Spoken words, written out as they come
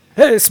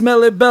Hey,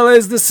 Smelly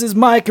Bellies, this is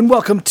Mike, and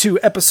welcome to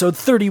episode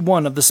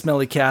 31 of the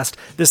Smelly Cast.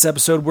 This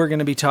episode, we're going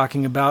to be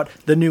talking about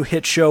the new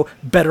hit show,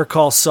 Better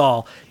Call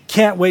Saul.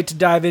 Can't wait to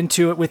dive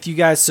into it with you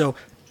guys, so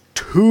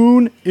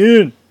tune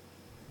in.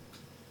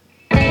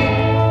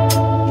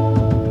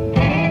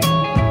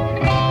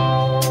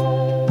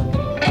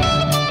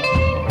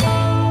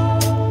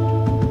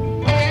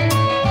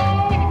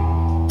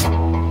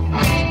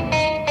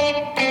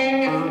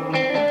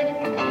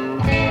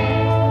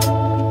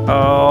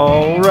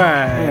 All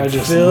right,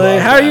 Philly,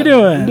 how are you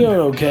doing? I'm doing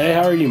okay.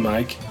 How are you,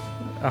 Mike?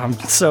 I'm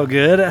so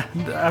good.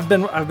 I've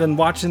been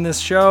watching this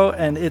show,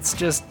 and it's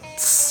just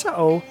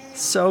so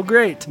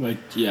great. Like,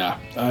 yeah,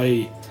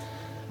 I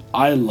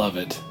love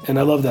it, and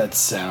I love that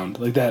sound.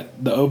 Like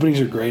that, the openings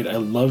are great. I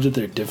love that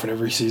they're different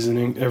every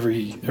seasoning,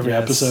 every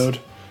episode.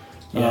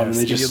 Yeah, and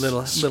they give just you a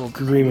little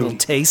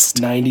taste.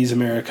 90s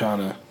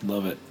Americana.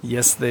 Love it.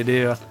 Yes, they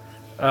do.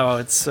 Oh,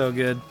 it's so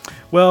good.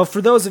 Well,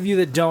 for those of you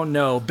that don't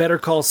know, Better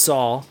Call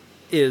Saul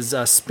is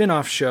a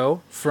spin-off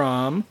show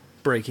from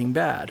Breaking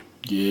Bad.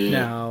 Yeah.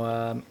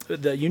 Now,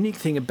 the unique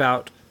thing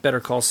about Better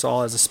Call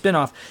Saul as a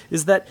spin-off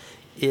is that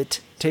it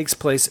takes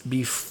place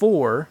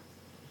before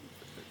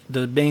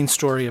the main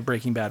story of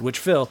Breaking Bad, which,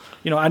 Phil,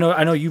 I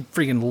know you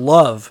freaking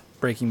love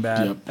Breaking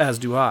Bad, Yep. as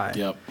do I.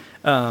 Yep.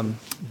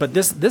 But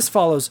this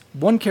follows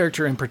one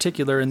character in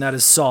particular, and that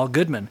is Saul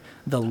Goodman,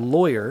 the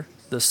lawyer,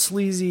 the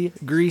sleazy,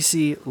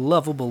 greasy,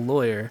 lovable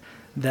lawyer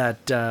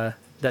that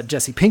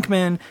Jesse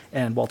Pinkman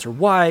and Walter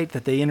White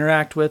that they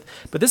interact with.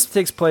 But this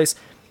takes place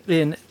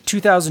in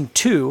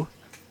 2002,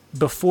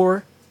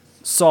 before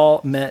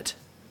Saul met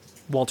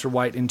Walter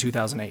White in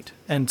 2008,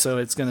 and so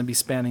it's going to be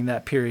spanning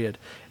that period.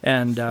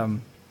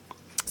 And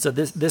so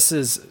this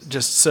is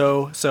just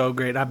so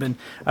great. I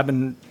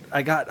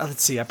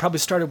probably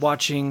started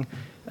watching.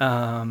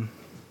 I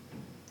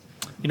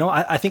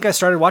think I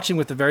started watching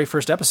with the very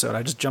first episode.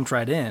 I just jumped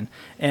right in,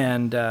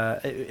 and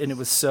it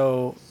was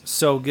so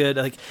good.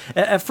 Like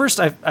at first,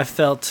 I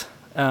felt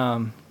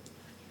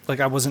like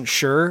I wasn't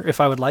sure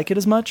if I would like it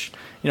as much.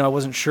 I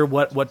wasn't sure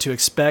what to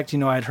expect.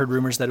 I had heard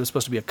rumors that it was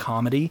supposed to be a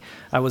comedy.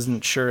 I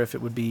wasn't sure if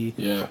it would be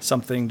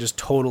something just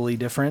totally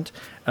different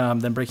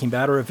than Breaking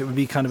Bad, or if it would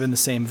be kind of in the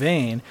same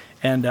vein.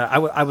 And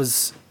I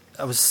was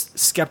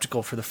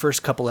skeptical for the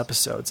first couple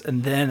episodes,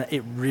 and then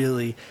it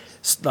really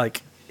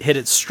hit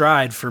its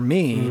stride for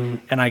me,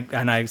 and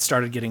I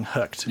started getting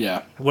hooked.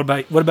 Yeah. What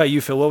about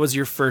you, Phil? What was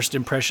your first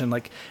impression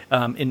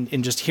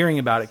in just hearing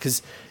about it?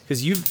 Because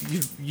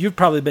you've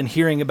probably been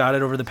hearing about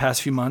it over the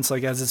past few months,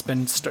 as it's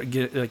been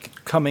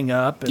coming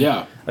up. And,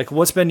 yeah.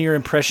 What's been your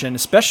impression,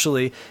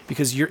 especially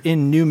because you're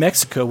in New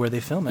Mexico where they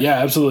film it? Yeah,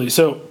 absolutely.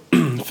 So,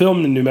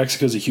 film in New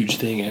Mexico is a huge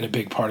thing, and a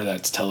big part of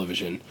that's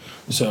television.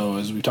 So,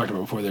 as we talked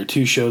about before, there are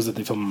two shows that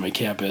they film on my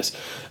campus.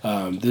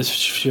 This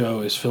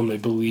show is filmed, I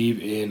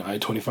believe, in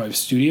I-25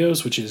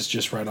 Studios, which is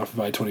just right off of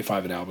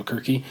I-25 in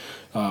Albuquerque,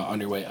 on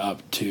your way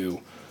up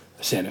to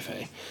Santa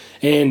Fe.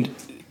 And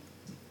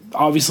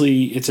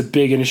obviously, it's a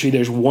big industry.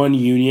 There's one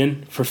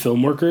union for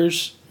film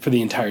workers for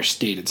the entire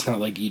state. It's not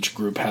like each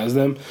group has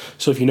them.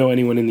 So if you know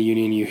anyone in the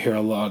union, you hear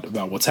a lot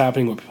about what's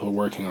happening, what people are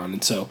working on.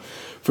 And so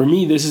for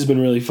me, this has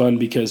been really fun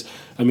because,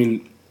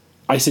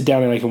 I sit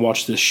down and I can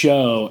watch this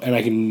show and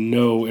I can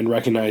know and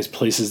recognize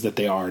places that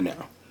they are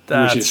now.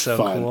 That's which is so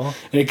fun. Cool.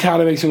 And it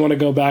kind of makes me want to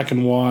go back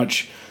and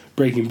watch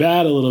Breaking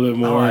Bad a little bit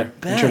more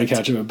and try to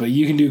catch up. But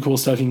you can do cool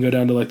stuff. You can go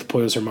down to the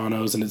Pollos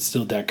Hermanos, and it's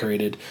still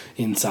decorated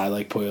inside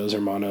like Pollos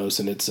Hermanos,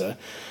 and it's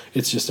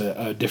just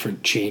a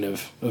different chain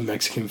of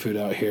Mexican food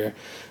out here.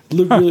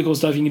 Really cool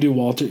stuff. You can do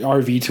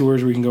RV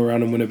tours where you can go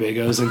around in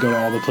Winnebagos and go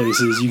to all the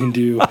places. You can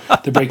do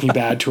the Breaking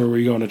Bad tour where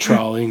you go on a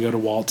trolley and go to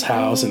Walt's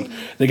house, and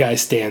the guy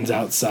stands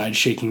outside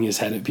shaking his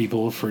head at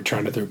people for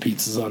trying to throw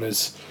pizzas on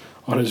his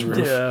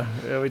roof. Yeah,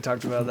 we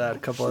talked about that a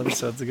couple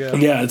episodes ago.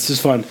 Yeah, it's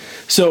just fun.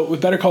 So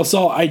with Better Call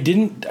Saul, I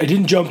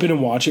didn't jump in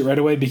and watch it right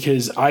away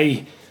because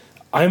I'm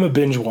a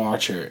binge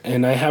watcher,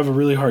 and I have a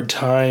really hard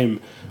time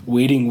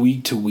waiting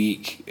week to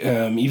week.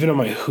 Even on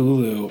my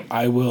Hulu,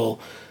 I will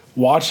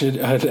watch an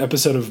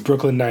episode of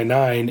Brooklyn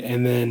Nine-Nine,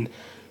 and then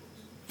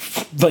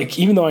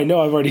even though I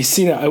know I've already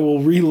seen it, I will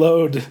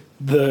reload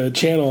the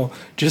channel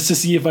just to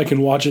see if I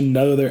can watch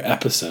another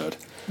episode.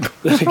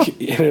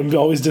 And I'm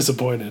always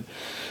disappointed.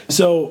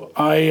 So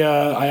I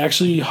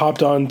actually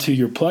hopped on to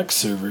your Plex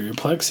server, your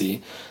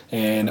Plexi,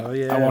 and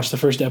I watched the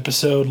first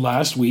episode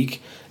last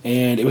week,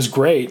 and it was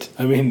great.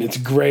 It's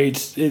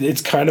great.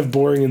 It's kind of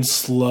boring and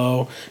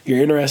slow.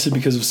 You're interested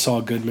because of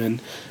Saul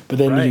Goodman, but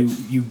then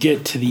you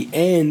get to the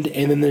end,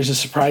 and then there's a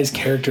surprise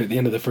character at the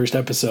end of the first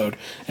episode,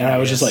 and I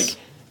was just like,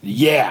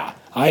 yeah,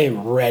 I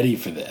am ready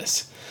for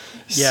this.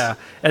 Yeah,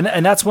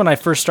 and that's when I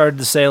first started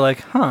to say,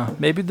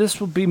 maybe this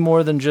will be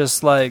more than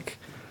just Saul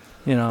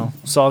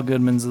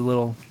Goodman's a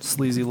little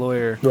sleazy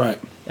lawyer. Right.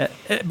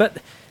 But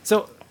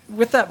so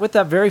with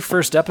that very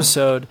first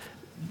episode,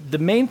 the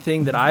main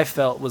thing that I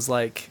felt was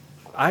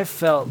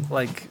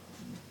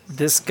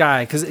this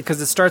guy, because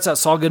it starts out,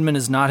 Saul Goodman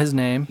is not his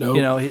name.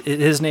 Nope.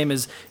 His name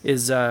is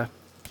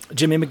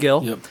Jimmy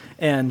McGill. Yep.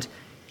 And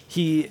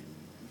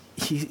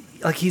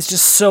like he's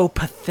just so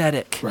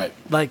pathetic. Right.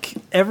 Like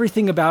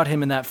everything about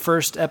him in that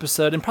first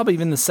episode and probably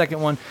even the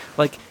second one,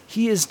 like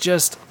he is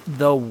just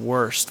the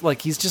worst.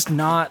 Like he's just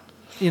not,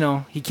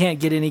 he can't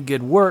get any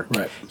good work.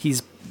 Right.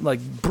 He's like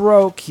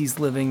broke. He's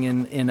living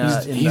in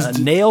a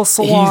nail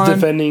salon. He's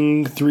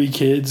defending 3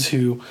 kids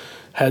who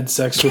had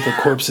sex with a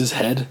corpse's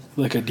head,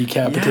 like a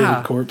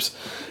decapitated corpse,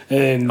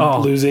 and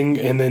losing,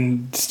 and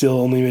then still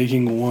only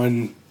making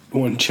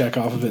one check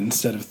off of it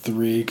instead of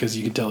 3 because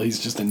you can tell he's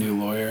just a new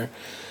lawyer.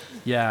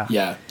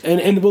 Yeah.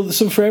 And well,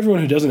 so for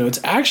everyone who doesn't know,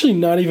 it's actually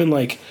not even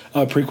like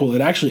a prequel.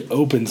 It actually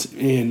opens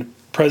in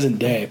present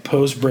day,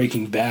 post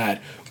Breaking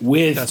Bad,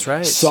 with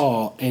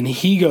Saul, and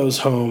he goes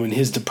home in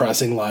his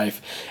depressing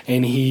life,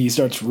 and he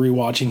starts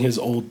rewatching his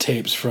old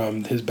tapes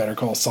from his Better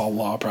Call Saul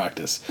law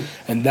practice,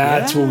 and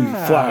that's when we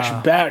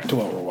flash back to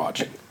what we're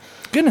watching.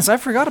 Goodness, I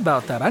forgot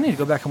about that. I need to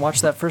go back and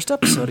watch that first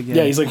episode again.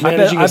 Yeah, he's like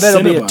managing I bet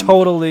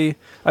Cinnabon.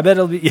 I bet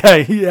it'll be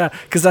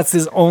because that's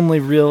his only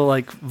real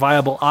like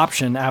viable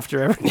option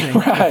after everything.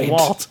 Right,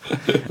 Walt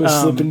with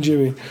Slip and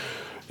Jimmy.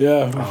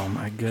 Yeah. Oh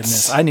my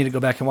goodness, I need to go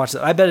back and watch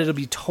that. I bet it'll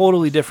be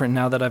totally different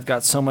now that I've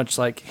got so much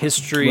like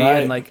history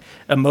and like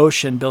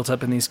emotion built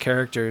up in these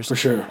characters. For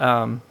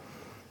sure.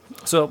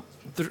 So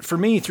for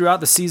me, throughout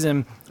the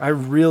season, I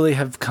really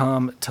have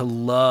come to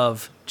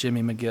love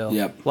Jimmy McGill.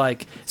 Yep.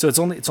 Like, so it's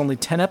only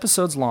 10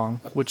 episodes long,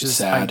 which is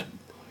sad.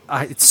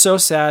 It's so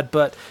sad,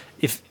 but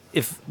if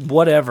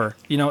whatever,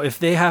 if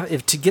they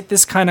have to get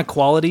this kind of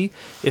quality,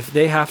 if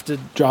they have to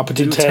drop it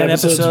to do 10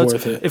 episodes,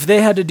 worth it. If they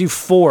had to do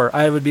 4,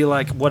 I would be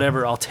like,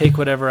 whatever, I'll take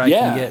whatever I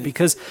can get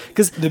because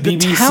the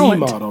BBC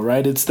model,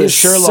 right? It's the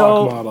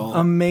Sherlock model.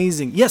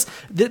 Amazing. Yes,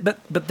 but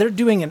they're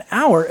doing an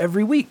hour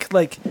every week.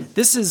 Like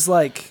this is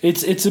like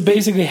it's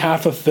basically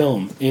half a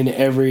film in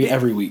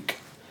every week.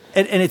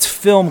 And it's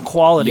film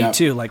quality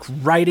too, like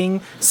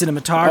writing,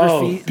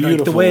 cinematography,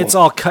 like the way it's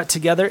all cut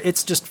together.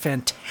 It's just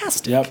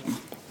fantastic. Yep.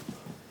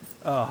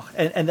 Oh,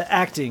 and the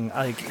acting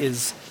like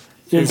is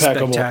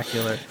impeccable,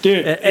 spectacular,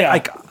 dude.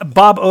 Like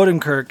Bob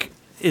Odenkirk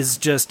is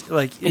just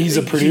like he's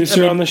a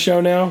producer on the show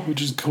now, which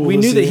is cool. We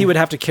knew that he would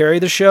have to carry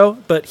the show,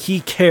 but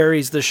he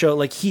carries the show.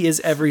 Like he is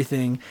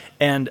everything,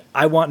 and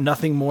I want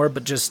nothing more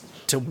but just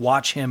to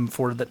watch him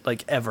for the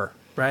ever.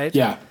 Right?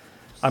 Yeah.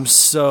 I'm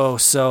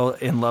so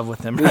in love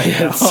with him right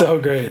now. It's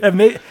so great.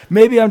 And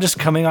maybe I'm just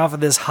coming off of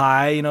this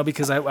high,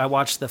 because I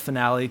watched the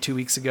finale 2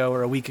 weeks ago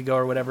or a week ago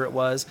or whatever it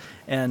was,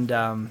 and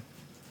I'm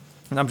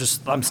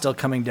still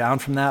coming down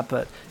from that,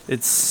 but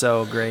it's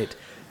so great.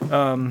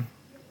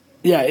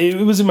 Yeah,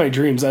 it was in my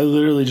dreams. I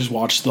literally just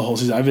watched the whole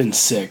season. I've been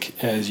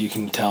sick, as you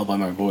can tell by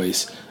my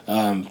voice,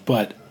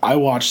 but I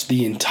watched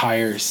the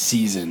entire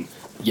season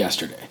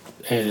yesterday.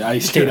 And I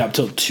stayed up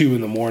till 2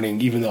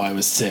 a.m, even though I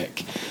was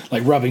sick,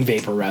 like rubbing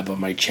vapor rub on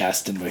my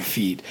chest and my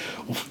feet,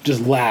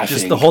 just laughing.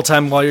 Just the whole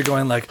time while you're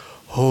going like,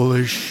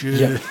 holy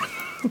shit. Yeah.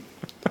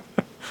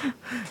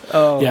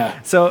 Oh yeah.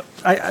 So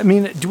I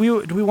mean, do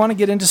we want to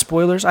get into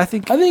spoilers? I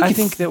think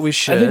that we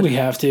should. I think we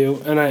have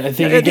to, and I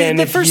think again,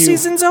 the first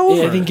season's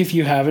over. I think if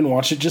you haven't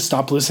watched it, just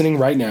stop listening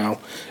right now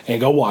and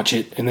go watch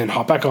it, and then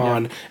hop back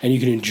on, and you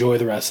can enjoy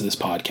the rest of this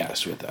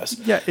podcast with us.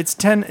 Yeah, it's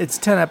 10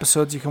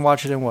 episodes. You can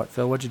watch it in what,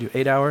 Phil? What'd you do?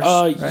 8 hours?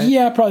 Right?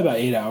 Yeah, probably about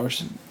 8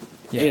 hours.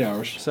 Yeah. 8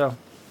 hours.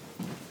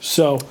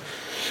 So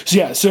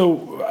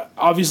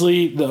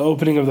obviously the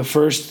opening of the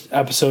first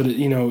episode,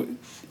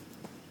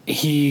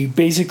 he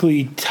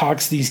basically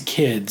talks these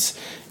kids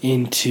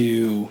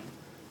into.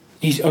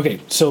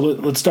 So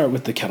let's start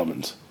with the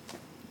Kettlemans.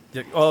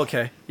 Oh,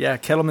 okay. Yeah,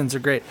 Kettlemans are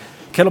great.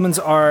 Kettlemans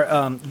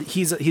are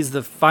he's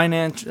the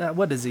finance.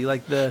 What is he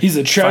like? He's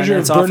the treasurer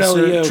of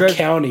Bernalillo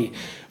County,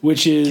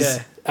 which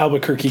is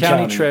Albuquerque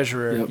County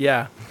treasurer. Yep.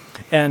 Yeah,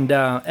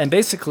 and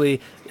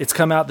basically it's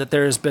come out that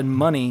there has been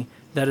money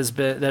that has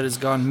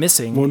gone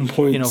missing.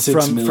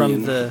 1.6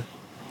 million.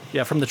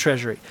 from the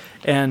treasury,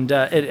 and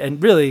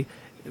really.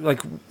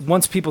 Like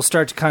once people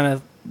start to kind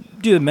of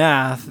do the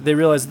math, they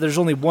realize that there's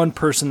only one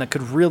person that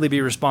could really be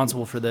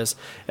responsible for this,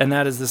 and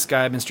that is this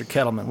guy, Mr.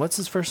 Kettleman. What's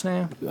his first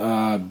name?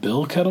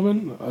 Bill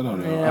Kettleman? I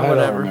don't know. Yeah,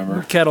 whatever. Don't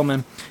remember.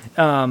 Kettleman.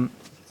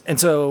 And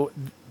so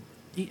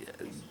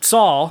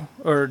Saul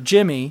or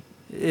Jimmy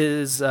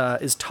is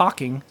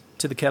talking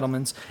to the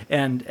Kettlemans,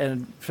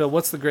 and Phil,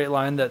 what's the great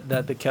line that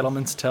the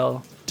Kettlemans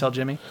tell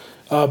Jimmy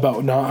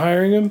about not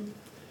hiring him?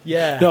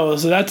 Yeah. No,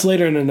 so that's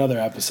later in another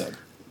episode.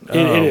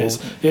 It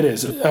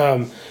is.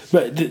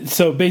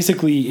 So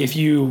basically,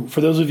 for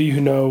those of you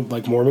who know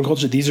like Mormon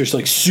culture, these are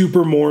like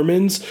super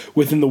Mormons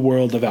within the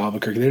world of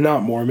Albuquerque. They're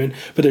not Mormon,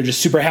 but they're just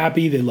super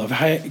happy. They love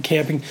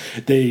camping.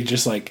 They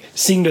just like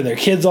sing to their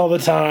kids all the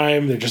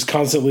time. They're just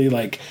constantly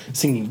like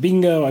singing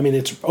bingo. I mean,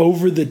 it's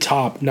over the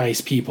top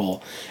nice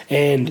people.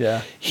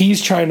 And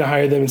he's trying to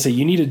hire them and say,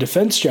 you need a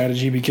defense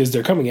strategy because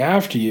they're coming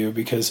after you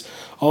because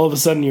all of a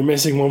sudden you're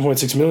missing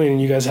 1.6 million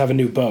and you guys have a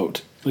new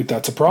boat. Like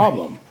that's a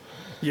problem.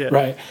 Yeah.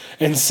 Right.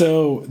 And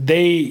so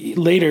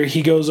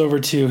he goes over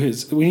to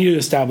we need to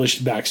establish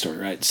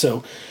backstory, right?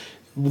 So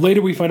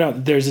later we find out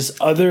that there's this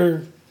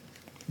other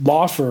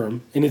law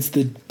firm, and it's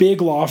the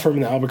big law firm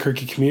in the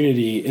Albuquerque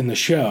community in the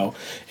show.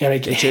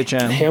 And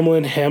HHM.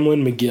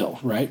 Hamlin McGill,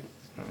 right?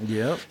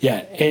 Yep.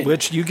 Yeah. And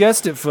which, you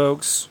guessed it,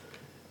 folks.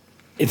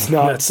 it's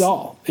not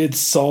Saul. It's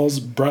Saul's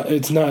brother.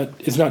 It's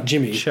not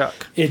Jimmy.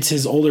 Chuck. It's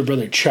his older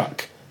brother,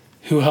 Chuck,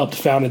 who helped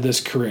founded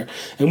this career.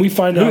 And we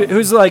find out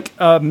who's like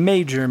a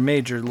major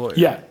lawyer.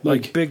 Yeah,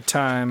 like big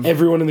time.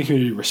 Everyone in the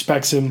community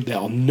respects him. They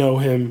all know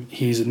him.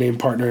 He's a named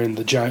partner in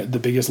the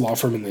biggest law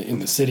firm in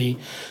the city.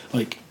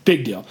 Like,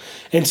 big deal.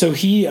 And so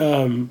he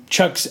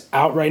Chuck's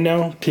out right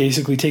now,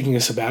 basically taking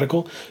a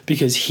sabbatical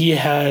because he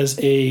has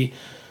an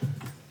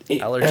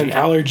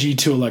allergy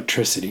to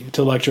electricity,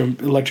 to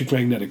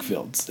electromagnetic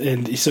fields.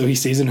 And so he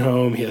stays at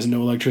home. He has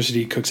no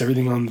electricity, cooks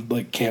everything on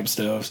like camp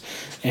stoves,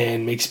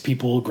 and makes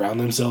people ground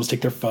themselves, take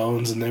their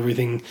phones and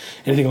anything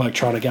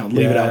electronic out and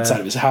leave it outside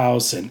of his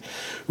house. And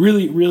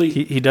really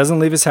he doesn't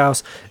leave his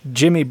house.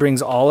 Jimmy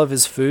brings all of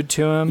his food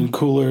to him in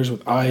coolers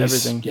with ice,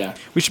 everything. Yeah,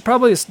 we should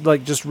probably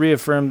like just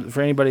reaffirm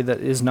for anybody that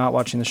is not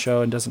watching the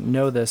show and doesn't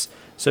know this.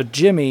 So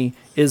Jimmy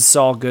is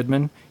Saul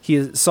Goodman. He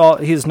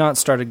has not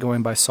started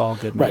going by Saul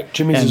Goodman. Right,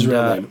 Jimmy's his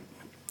real name.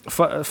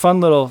 Fun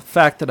little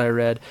fact that I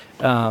read.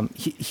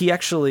 He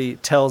actually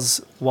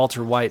tells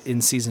Walter White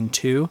in season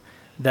 2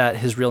 that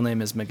his real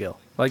name is McGill.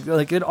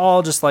 Like it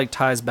all just like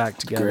ties back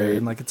together. Great.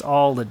 And like it's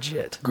all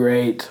legit.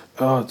 Great.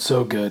 Oh, it's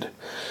so good.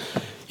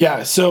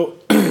 Yeah. So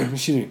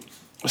excuse me.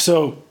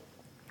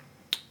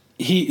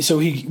 We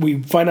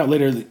find out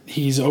later that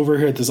he's over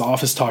here at this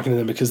office talking to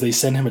them because they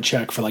send him a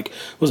check for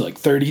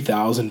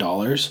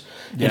 $30,000.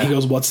 And he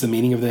goes, "What's the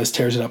meaning of this?"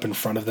 Tears it up in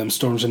front of them,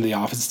 storms into the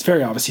office. It's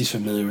very obvious he's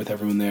familiar with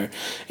everyone there.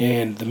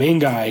 And the main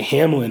guy,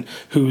 Hamlin,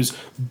 who's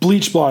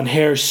bleach blonde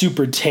hair,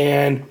 super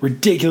tan,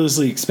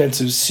 ridiculously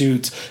expensive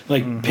suits,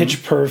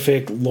 pitch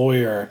perfect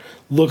lawyer,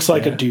 looks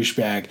like a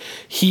douchebag.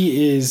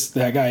 He is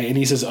that guy, and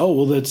he says, "Oh,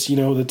 well, that's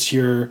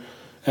your."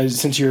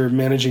 Since you're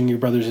managing your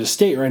brother's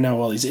estate right now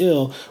while he's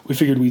ill, we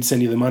figured we'd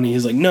send you the money.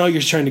 He's like, "No,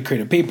 you're trying to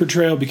create a paper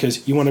trail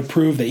because you want to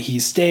prove that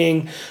he's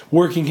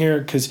working here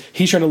because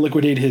he's trying to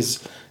liquidate his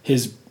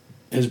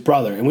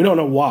brother." And we don't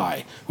know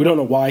why. We don't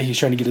know why he's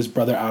trying to get his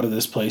brother out of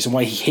this place and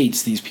why he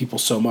hates these people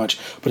so much.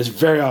 But it's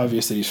very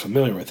obvious that he's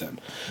familiar with them.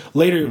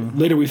 Later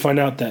we find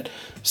out that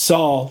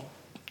Saul,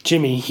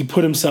 Jimmy, he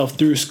put himself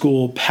through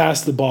school,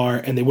 passed the bar,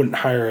 and they wouldn't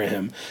hire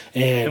him.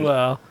 And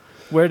well,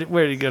 where did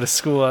he go to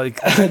school?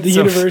 The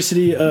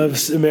University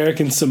of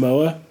American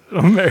Samoa.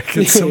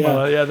 American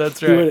Samoa, yeah,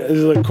 that's right. It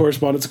was like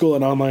correspondence school,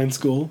 an online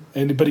school,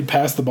 but he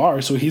passed the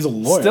bar, so he's a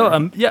lawyer.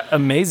 Still,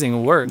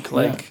 amazing work.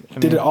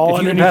 Did it all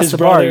if you underneath pass his the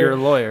brother. Bar, you're a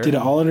lawyer. Did it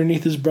all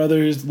underneath his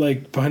brother's,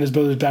 behind his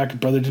brother's back. His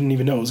brother didn't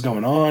even know what was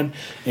going on,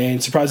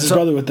 and surprised his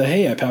brother with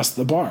 "Hey, I passed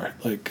the bar."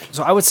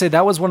 So I would say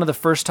that was one of the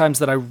first times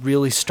that I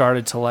really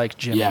started to like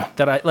Jimmy. Yeah.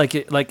 That I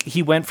like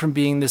he went from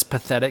being this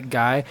pathetic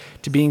guy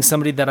to being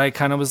somebody that I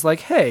kind of was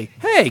like, hey,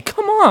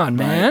 come on,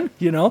 man,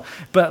 right.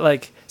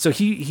 But so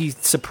he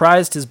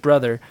surprised his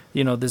brother,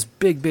 this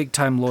big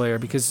time lawyer,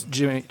 because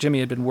Jimmy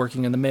had been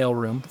working in the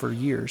mailroom for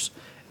years,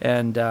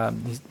 and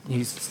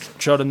he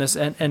showed him this,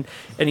 and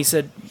he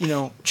said,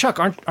 "Chuck,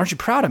 aren't you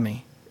proud of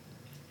me?"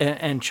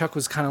 And Chuck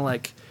was kind of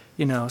like,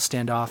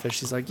 standoffish.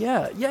 He's like,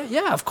 yeah,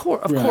 of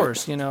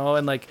course,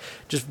 and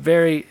just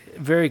very,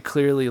 very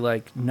clearly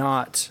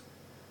not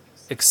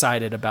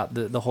excited about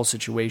the whole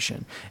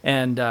situation,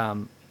 and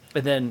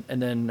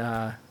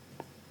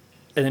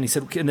then he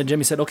said, and then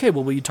Jimmy said, "Okay,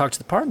 well, will you talk to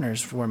the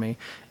partners for me?"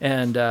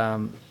 And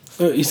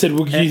he said,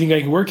 "Well, do you think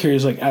I can work here?"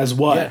 He's like, "As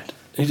what?" Yeah.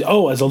 He's,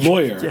 "Oh, as a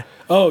lawyer." Yeah.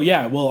 "Oh,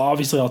 yeah. Well,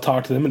 obviously, I'll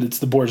talk to them, and it's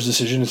the board's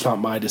decision. It's not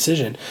my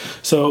decision."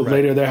 So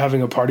later, they're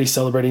having a party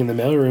celebrating in the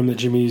mailroom that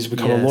Jimmy's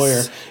become a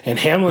lawyer, and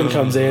Hamlin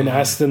comes in,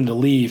 asks them to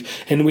leave,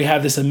 and we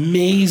have this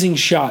amazing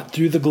shot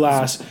through the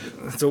glass.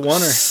 It's a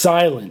wonder.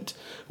 Silent.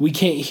 We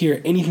can't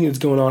hear anything that's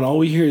going on. All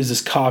we hear is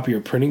this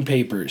copier printing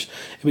papers,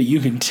 but you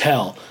can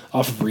tell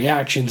off of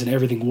reactions and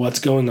everything what's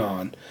going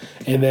on.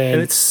 And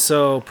it's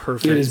so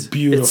perfect. It is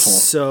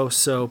beautiful. It's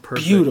so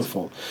perfect.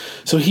 Beautiful.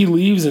 So he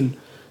leaves, and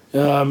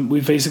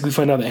we basically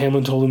find out that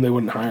Hamlin told him they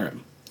wouldn't hire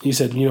him. He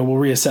said, we'll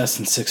reassess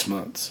in 6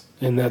 months.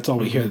 And that's all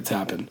we hear that's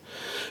happened.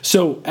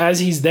 So as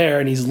he's there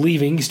and he's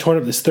leaving, he's torn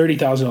up this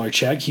 $30,000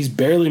 check. He's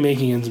barely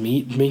making ends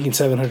meet, making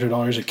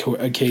 $700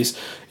 a case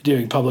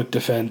doing public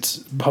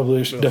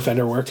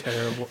defender work.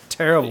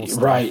 Terrible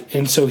stuff. Right.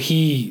 And so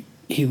he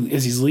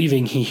as he's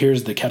leaving, he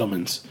hears the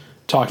Kettlemans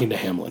talking to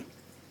Hamlin.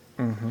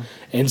 Mm-hmm.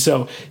 And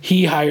so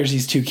he hires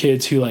these two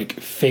kids who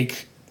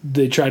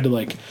they tried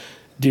to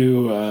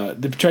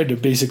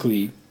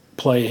basically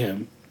play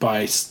him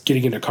by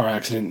getting in a car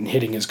accident and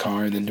hitting his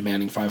car and then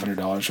demanding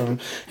 $500 from him.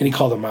 And he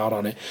called them out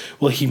on it.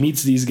 Well, he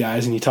meets these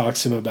guys and he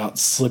talks to them about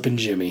Slippin'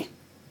 Jimmy.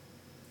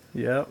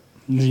 Yep.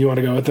 You want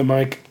to go with it,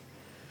 Mike?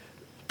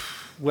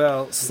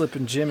 Well,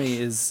 Slippin' Jimmy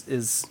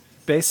is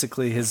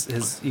basically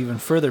his even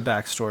further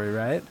backstory,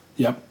 right?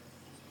 Yep.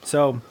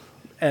 So,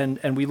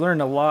 and we learn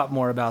a lot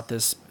more about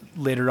this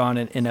later on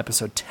in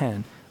episode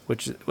 10,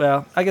 which,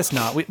 well, I guess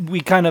not.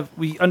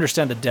 We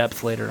understand the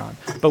depth later on,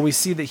 but we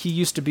see that he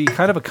used to be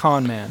kind of a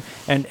con man,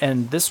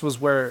 and this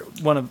was where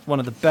one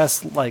of the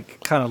best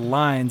like kind of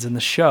lines in the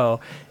show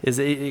is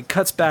it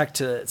cuts back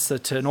to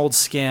an old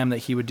scam that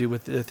he would do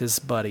with his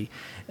buddy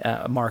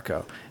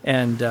Marco,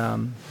 and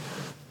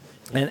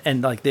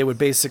like they would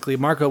basically,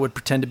 Marco would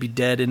pretend to be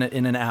dead in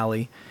an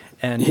alley.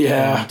 And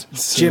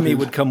Jimmy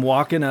would come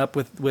walking up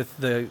with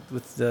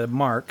the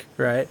Mark,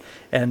 right?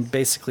 And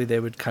basically they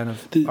would kind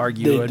of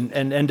argue and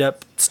end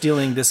up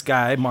stealing this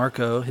guy,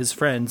 Marco, his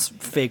friend's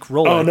fake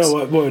Rolex. Oh, no,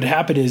 what would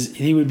happen is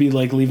he would be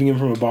like leaving him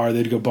from a bar.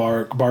 They'd go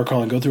bar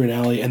crawling, go through an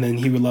alley, and then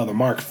he would allow the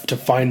Mark to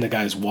find the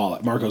guy's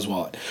wallet, Marco's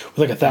wallet,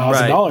 with like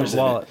 $1,000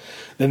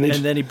 in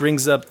it. Then he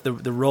brings up the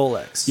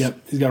Rolex.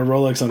 Yep, he's got a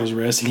Rolex on his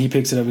wrist, and he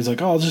picks it up. He's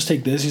like, "Oh, I'll just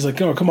take this." He's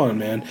like, "Oh, come on,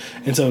 man."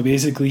 And so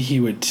basically, he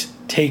would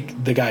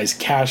take the guy's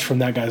cash from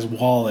that guy's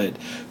wallet,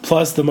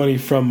 plus the money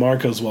from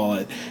Marco's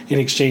wallet, in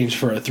exchange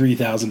for a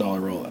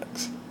 $3,000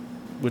 Rolex,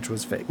 which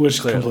was fake, which is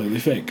completely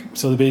fake.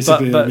 So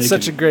basically, but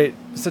such a great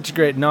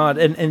nod.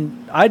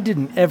 And I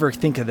didn't ever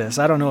think of this.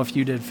 I don't know if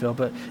you did, Phil,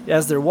 but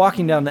as they're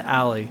walking down the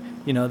alley,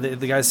 you know,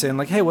 the guy's saying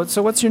like, "Hey, what's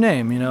your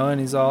name?" You know, and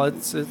he's all,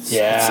 "It's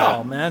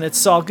Saul, man. It's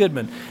Saul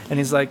Goodman." And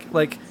he's like,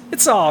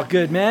 "It's all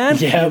good, man."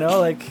 Yep. You know,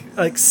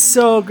 like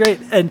so great.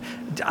 And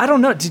I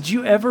don't know, did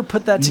you ever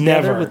put that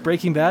together with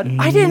Breaking Bad?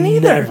 I didn't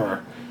either.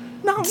 Never.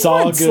 Not it's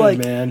once. All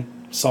good, man.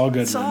 Saul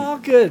Goodman. It's all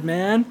good,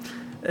 man.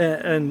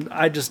 And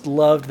I just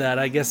loved that,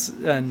 I guess.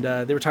 And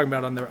they were talking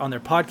about on their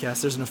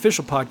podcast. There's an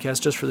official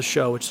podcast just for the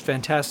show, which is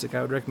fantastic.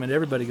 I would recommend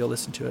everybody go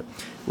listen to it.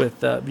 With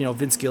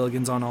Vince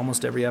Gilligan's on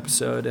almost every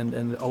episode,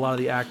 and a lot of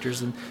the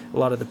actors and a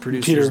lot of the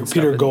producers.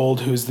 Peter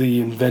Gold, who's the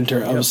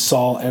inventor of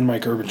Saul and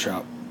Mike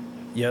Ehrmantraut.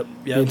 Yep.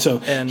 And so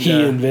he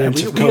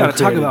invented. We got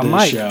to talk about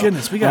Mike. Show.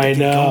 Goodness, we got to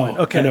get going.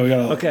 Okay. I know. We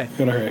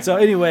gotta hurry. So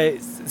anyway,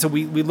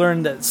 we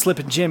learned that Slip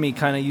and Jimmy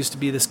kind of used to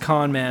be this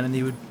con man, and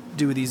he would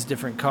do these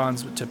different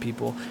cons to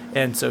people,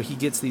 and so he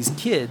gets these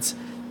kids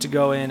to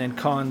go in and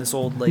con this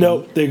old lady.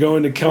 No, they're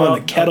going to con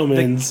the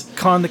Kettlemans.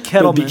 Con the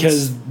Kettlemans.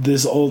 Because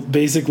this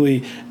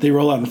basically, they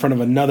roll out in front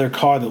of another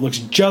car that looks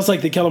just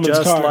like the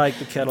Kettlemans car. Just like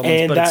the Kettlemans,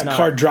 and but that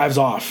car drives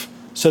off.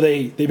 So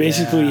they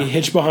basically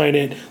hitch behind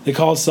it. They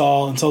call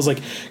Saul, and Saul's like,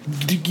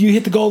 "You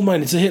hit the gold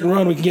mine. It's a hit and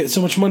run. We can get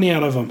so much money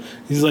out of him."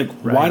 He's like,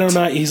 "Why don't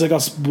I?" He's like,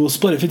 "We'll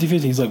split it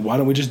 50-50. He's like, "Why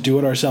don't we just do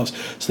it ourselves?"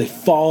 So they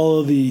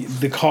follow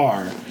the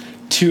car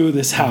to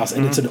this house,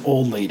 and it's an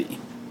old lady.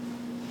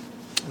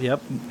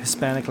 Yep,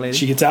 Hispanic lady.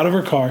 She gets out of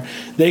her car.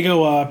 They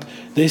go up.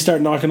 They start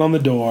knocking on the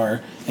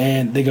door,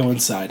 and they go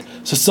inside.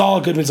 So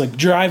Saul Goodman's like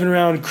driving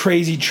around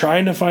crazy,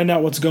 trying to find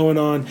out what's going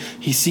on.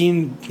 He's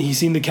seen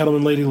the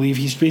Kettleman lady leave.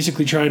 He's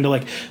basically trying to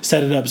like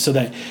set it up so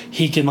that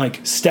he can like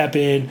step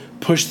in,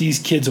 push these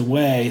kids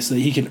away, so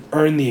that he can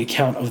earn the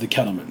account of the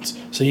Kettlemans,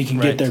 so he can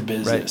get their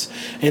business.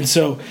 Right. And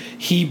so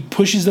he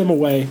pushes them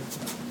away.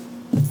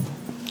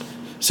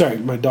 Sorry,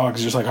 my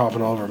dog's just like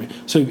hopping all over me.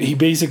 So he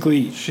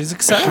basically... She's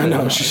excited. I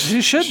know.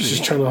 She should be.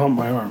 She's trying to hump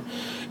my arm.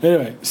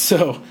 Anyway,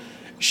 so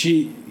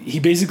he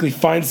basically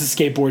finds the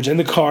skateboards and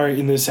the car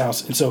in this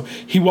house. And so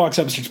he walks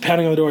up and starts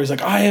pounding on the door. He's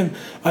like, I'm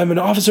an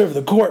officer of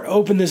the court.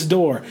 Open this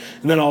door.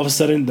 And then all of a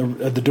sudden,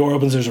 the door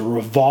opens. There's a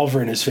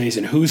revolver in his face.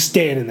 And who's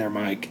standing there,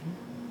 Mike?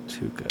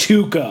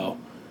 Tuco.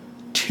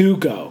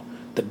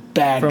 The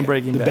bad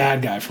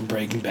guy from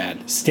Breaking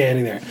Bad.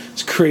 Standing there.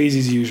 It's crazy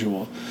as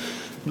usual.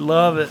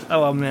 Love it.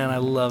 Oh man, I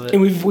love it.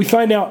 And we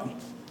find out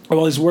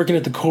while he's working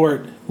at the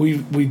court, we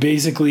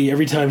basically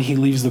every time he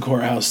leaves the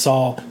courthouse,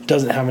 Saul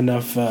doesn't have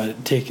enough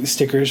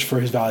stickers for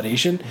his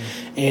validation,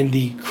 and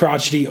the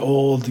crotchety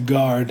old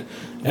guard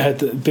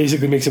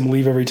basically makes him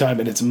leave every time,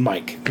 and it's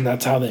Mike, and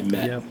that's how they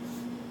met.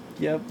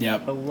 Yep.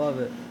 I love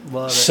it.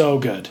 So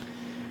good.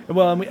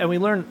 Well, and we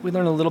learn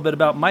a little bit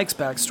about Mike's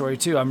backstory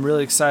too. I'm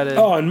really excited.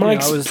 Oh, and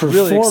Mike's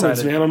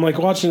performance, man! I'm like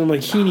watching him,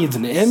 like he needs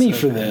an Emmy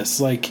for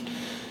this, like.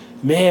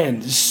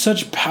 Man,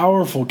 such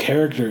powerful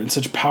character and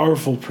such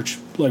powerful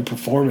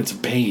performance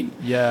of pain.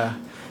 Yeah,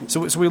 so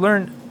we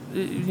learn,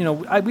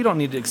 we don't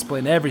need to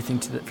explain everything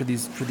for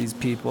these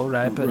people,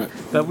 right?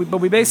 But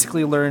we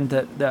basically learned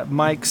that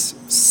Mike's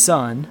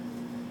son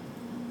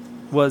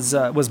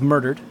was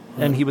murdered,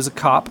 and he was a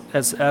cop,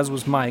 as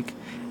was Mike,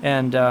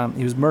 and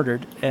he was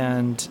murdered,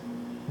 and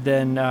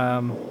then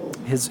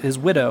his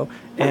widow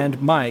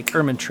and Mike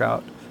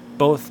Ehrmantraut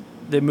both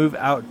they move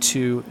out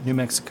to New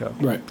Mexico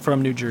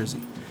from New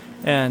Jersey.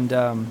 And,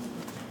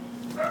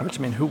 which,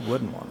 I mean, who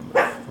wouldn't want to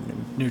move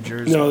from New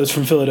Jersey? No, it's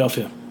from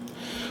Philadelphia.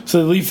 So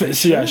they leave.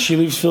 So yeah, she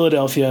leaves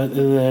Philadelphia,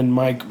 and then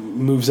Mike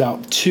moves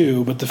out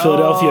too. But the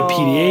Philadelphia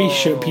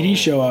PD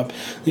show up.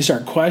 They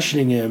start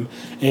questioning him,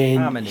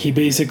 and he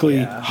basically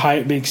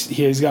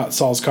he's got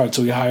Saul's card,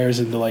 so he hires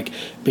him to like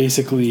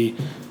basically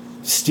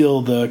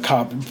steal the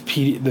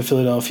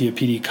Philadelphia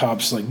PD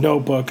cops like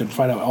notebook and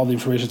find out all the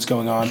information that's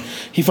going on.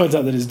 He finds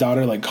out that his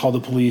daughter like called the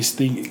police,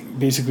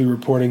 basically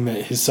reporting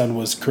that his son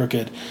was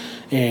crooked,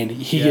 and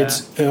he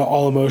gets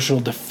all emotional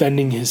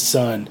defending his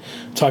son,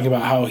 talking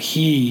about how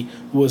he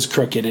was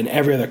crooked and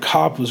every other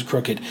cop was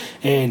crooked,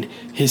 and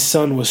his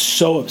son was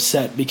so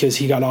upset because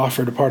he got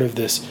offered a part of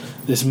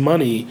this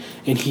money,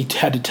 and he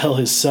had to tell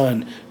his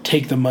son,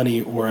 take the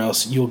money or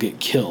else you'll get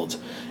killed.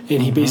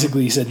 And he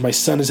basically said, my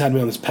son has had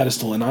me on this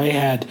pedestal, and I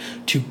had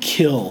to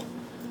kill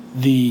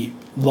the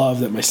love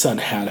that my son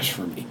has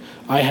for me.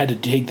 I had to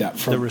take that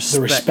from the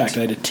respect.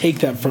 I had to take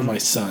that from my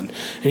son.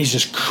 And he's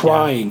just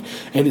crying.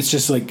 And it's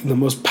just like one of the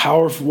most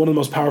powerful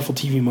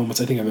TV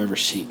moments I think I've ever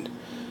seen.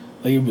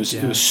 Like it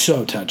was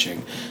so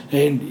touching.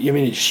 And I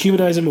mean, it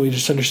humanized him, and we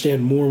just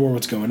understand more and more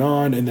what's going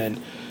on. And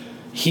then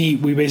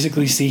we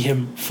basically see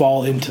him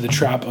fall into the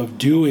trap of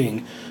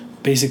doing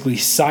basically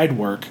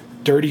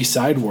dirty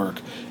side work,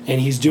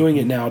 and he's doing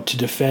it now to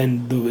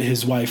defend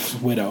his wife's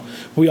widow.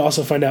 We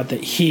also find out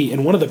that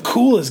and one of the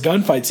coolest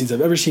gunfight scenes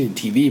I've ever seen in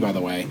TV, by the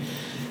way,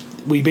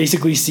 we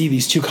basically see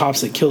these two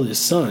cops that killed his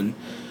son.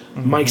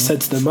 Mike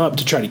sets them up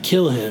to try to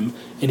kill him,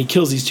 and he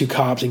kills these two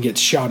cops and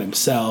gets shot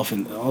himself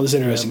and all this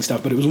interesting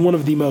stuff. But it was one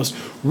of the most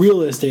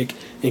realistic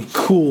and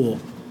cool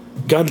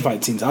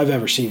gunfight scenes I've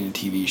ever seen in a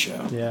TV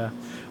show. Yeah.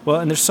 Well,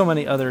 and there's so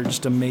many other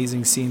just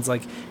amazing scenes.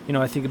 Like,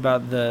 I think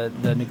about the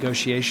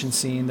negotiation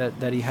scene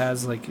that he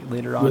has like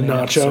later on with in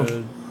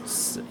Nacho.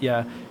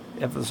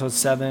 episode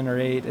 7 or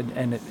 8,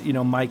 and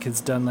Mike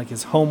has done like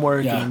his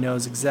homework and he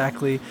knows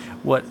exactly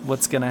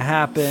what's gonna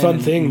happen. Fun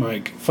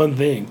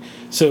thing.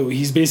 So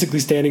he's basically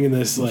standing in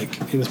this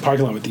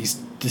parking lot with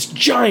this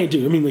giant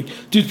dude. I mean, like,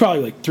 dude's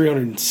probably like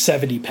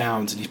 370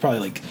 pounds, and he's probably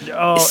like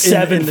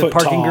 7 in foot the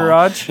parking tall.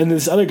 garage. And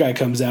this other guy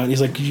comes out, and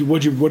he's like,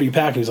 "What are you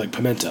packing?" He's like,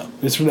 "Pimento."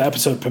 It's from the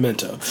episode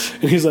Pimento.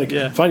 And he's like,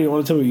 "Fine, you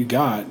want to tell me what you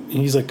got?" And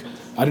he's like,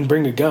 "I didn't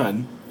bring a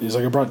gun." He's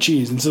like, "I brought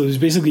cheese." And so he's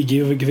basically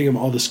giving him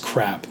all this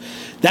crap.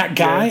 That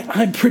guy,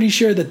 I'm pretty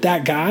sure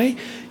that guy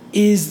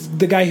is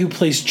the guy who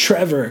plays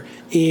Trevor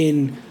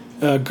in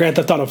Grand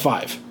Theft Auto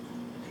 5.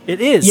 It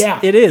is. Yeah.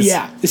 It is.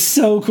 Yeah. It's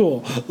so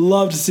cool.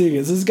 Loved seeing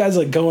it. So this guy's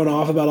like going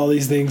off about all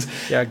these things.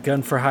 Yeah,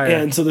 gun for hire.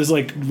 And so this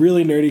like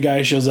really nerdy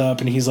guy shows up,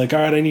 and he's like, "All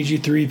right, I need you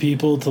 3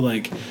 people to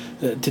like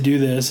to do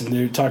this." And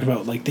they're talking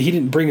about like he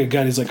didn't bring a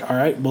gun. He's like, "All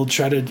right, we'll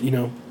try to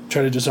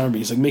disarm me."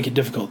 He's like, "Make it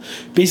difficult."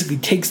 Basically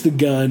takes the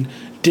gun,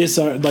 kicks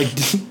out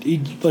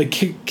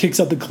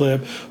the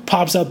clip,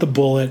 pops out the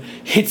bullet,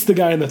 hits the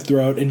guy in the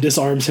throat, and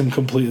disarms him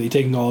completely,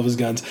 taking all of his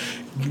guns.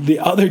 The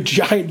other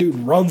giant dude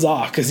runs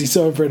off because he's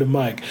so afraid of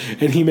Mike,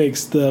 and he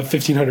makes the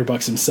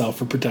 $1,500 himself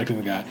for protecting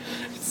the guy.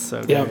 So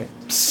great. Yeah,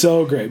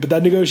 so great. But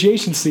that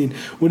negotiation scene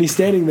when he's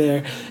standing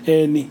there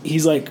and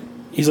he's like,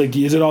 "Is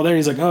it all there?" And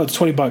he's like, "Oh, it's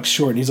 $20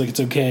 short." And he's like, "It's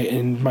okay."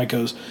 And Mike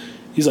goes,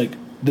 he's like,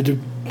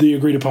 the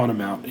agreed upon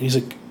amount. And he's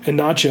like, and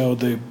Nacho,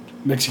 the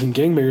Mexican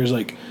gangbanger, is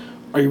like,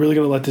 "Are you really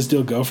going to let this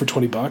deal go for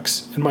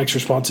 $20? And Mike's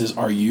response is,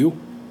 "Are you?"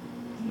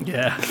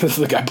 Yeah.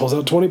 The guy pulls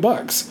out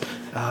 $20.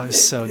 Oh,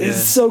 it's so good.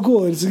 It's so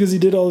cool. It's because he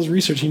did all his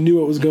research. He knew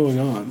what was going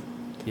on.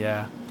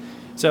 Yeah.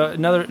 So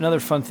another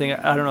fun thing,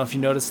 I don't know if you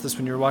noticed this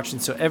when you were watching.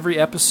 So every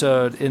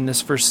episode in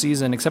this first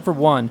season, except for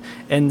one,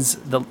 ends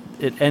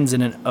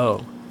in an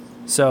O.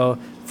 So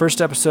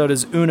first episode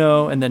is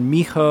Uno, and then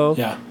Mijo,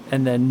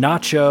 and then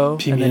Nacho,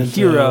 Pimiento. and then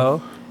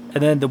Hero,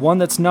 and then the one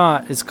that's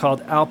not is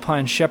called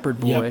Alpine Shepherd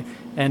Boy. Yep.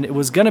 And it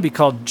was going to be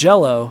called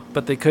Jello,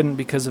 but they couldn't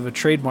because of a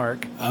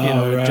trademark.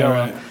 Right, Jello.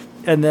 right.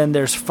 And then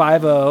there's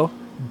 5-0,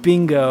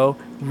 Bingo,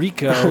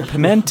 Rico,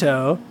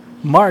 Pimento,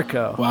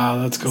 Marco. Wow,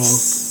 that's cool.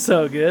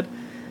 So good.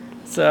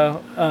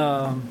 So,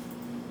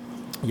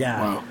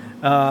 yeah.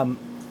 Wow.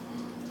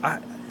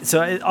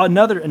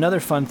 Another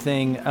fun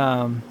thing,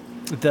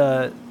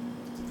 the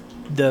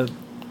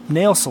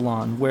nail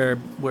salon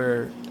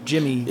where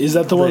Jimmy is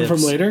that the lives. one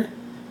from later?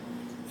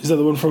 Is that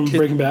the one from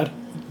Breaking Bad?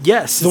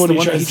 Yes, the one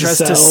he tries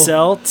to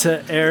sell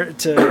to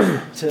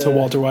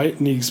Walter White,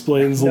 and he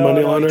explains the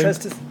money laundering.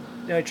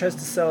 He tries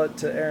to sell it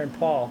to Aaron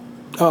Paul.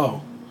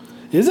 Oh,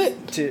 is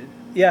it?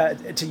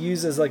 To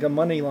use as like a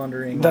money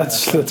laundering.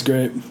 That's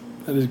great.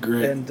 That is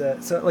great.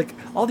 And so like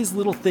all these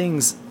little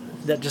things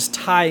that just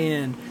tie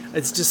in,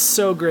 it's just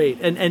so great.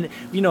 And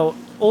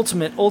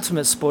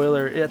ultimate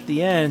spoiler at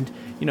the end.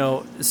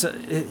 So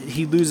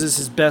he loses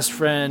his best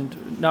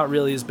friend, not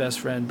really his best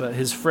friend, but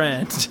his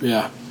friend.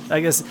 Yeah. I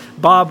guess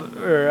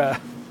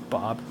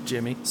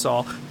Jimmy,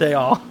 Saul, they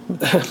all.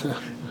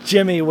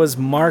 Jimmy was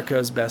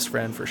Marco's best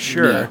friend for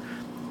sure.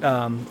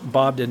 Yeah.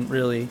 Bob didn't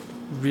really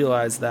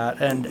realize that.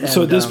 And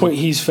so at this point,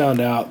 he's found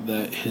out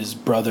that his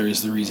brother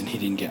is the reason he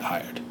didn't get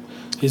hired.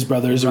 his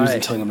brother is the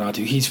reason telling him not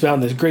to. He's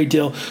found this great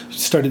deal,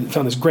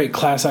 found this great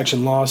class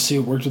action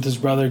lawsuit, worked with his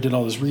brother, did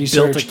all this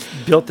research,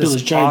 built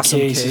his giant awesome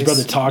case. His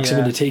brother talks him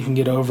into taking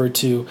it over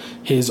to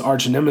his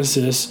arch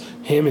nemesis,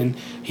 Hammond.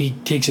 He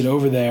takes it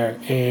over there,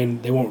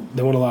 and they won't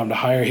allow him to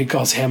hire. He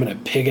calls Hammond a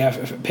pig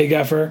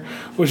effer,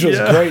 which was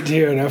great to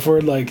hear an F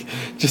word,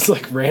 just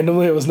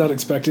randomly. I was not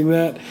expecting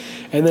that.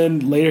 And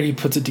then later he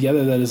puts it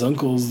together that his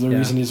uncle's the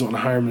reason he doesn't want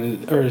to hire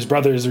him, or his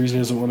brother is the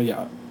reason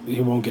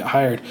he won't get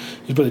hired.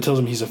 His brother tells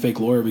him he's a fake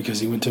lawyer because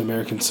he went to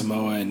American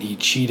Samoa and he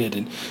cheated.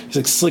 And he's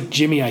like, Slick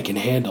Jimmy I can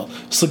handle.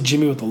 Slick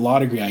Jimmy with the law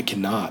degree I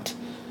cannot.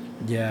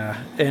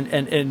 Yeah, and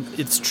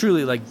it's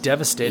truly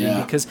devastating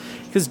because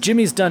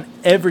Jimmy's done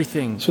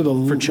everything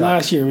for Chuck.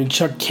 Last year. I mean,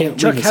 Chuck can't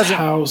leave his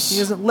house. He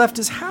hasn't left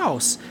his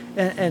house,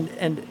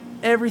 and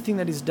everything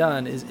that he's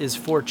done is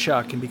for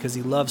Chuck and because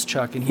he loves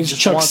Chuck and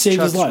Chuck saved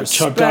Chuck's his life. Respect.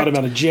 Chuck got him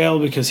out of jail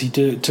because he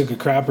took a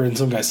crapper in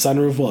some guy's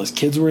sunroof while his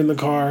kids were in the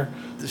car.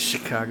 The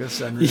Chicago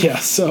sunroof. Yeah,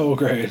 so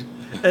great.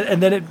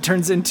 And then it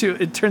turns into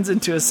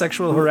a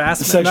sexual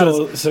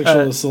harassment,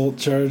 sexual assault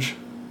charge.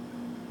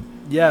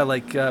 Yeah,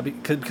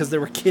 because there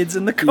were kids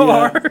in the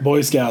car. Yeah, Boy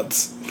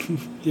Scouts.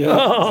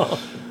 Yeah.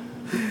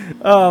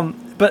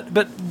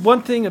 But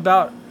one thing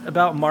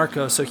about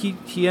Marco, so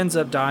he ends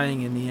up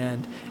dying in the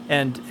end,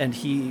 and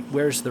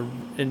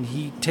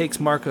he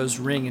takes Marco's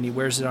ring and he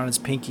wears it on his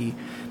pinky,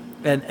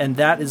 and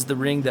that is the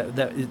ring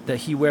that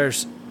he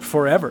wears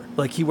forever.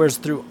 He wears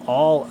through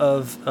all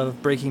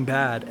of Breaking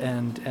Bad,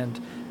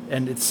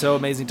 and it's so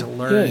amazing to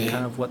learn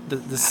kind of what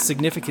the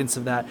significance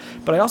of that.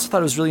 But I also thought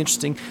it was really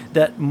interesting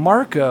that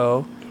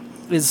Marco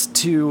is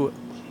to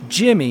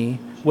Jimmy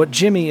what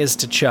Jimmy is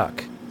to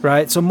Chuck,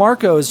 right? So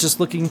Marco is just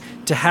looking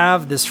to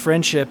have this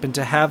friendship and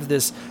to have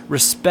this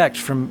respect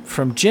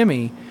from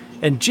Jimmy,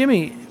 and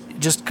Jimmy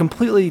just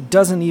completely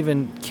doesn't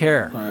even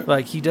care.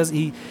 Right. He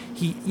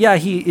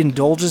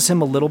indulges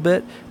him a little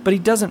bit, but he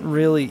doesn't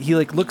really. He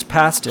looks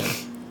past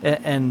him.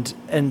 And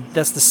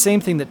that's the same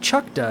thing that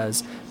Chuck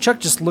does. Chuck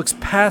just looks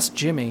past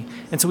Jimmy,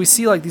 and so we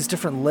see these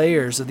different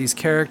layers of these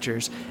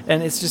characters,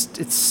 and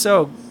it's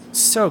so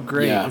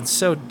great and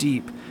so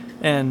deep,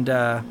 and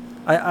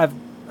I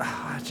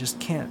just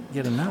can't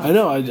get enough. I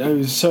know. I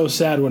was so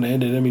sad when it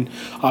ended. I mean,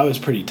 I was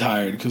pretty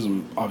tired because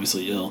I'm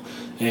obviously ill,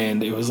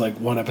 and it was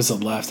one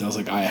episode left, and I was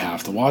like, I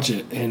have to watch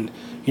it. And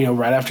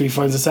right after he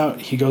finds this out,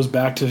 he goes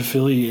back to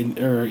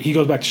he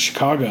goes back to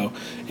Chicago,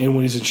 and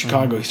when he's in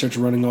Chicago, he starts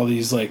running all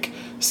these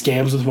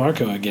scams with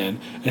Marco again.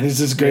 And there's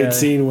this great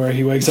scene where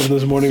he wakes up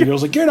this morning and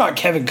goes "You're not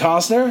Kevin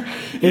Costner,"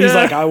 and he's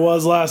like, "I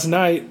was last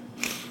night."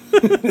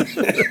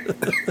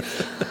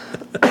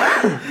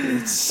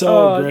 It's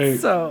so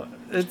great.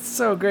 It's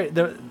so great.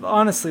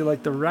 Honestly,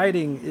 the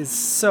writing is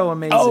so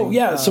amazing. Oh,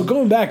 yeah. So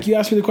going back, you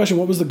asked me the question,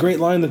 what was the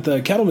great line that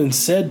the cattleman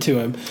said to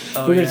him?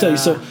 We're going to tell you.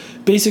 So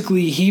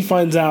basically, he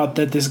finds out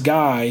that this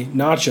guy,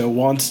 Nacho,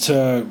 wants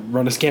to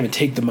run a scam and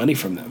take the money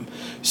from them.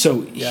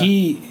 So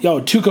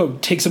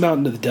Tuco takes him out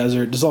into the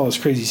desert, does all this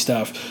crazy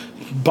stuff.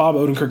 Bob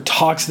Odenkirk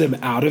talks them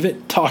out of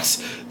it,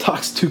 talks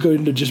Tuco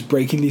into just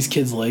breaking these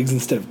kids' legs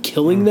instead of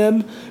killing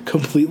them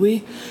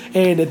completely.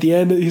 And at the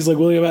end, he's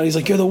willing him out. He's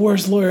like, "You're the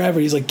worst lawyer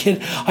ever." He's like,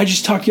 "Kid, I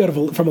just talked you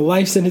out from a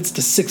life sentence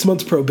to 6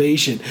 months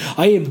probation.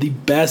 I am the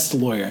best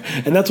lawyer."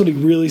 And that's when he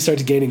really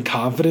starts gaining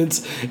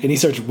confidence, and he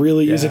starts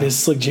really using his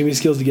Slick Jimmy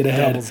skills to get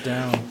ahead. Doubles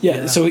down.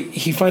 Yeah. So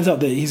he finds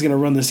out that he's going to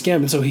run the scam,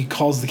 and so he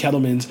calls the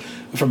Kettlemans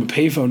from a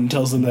payphone and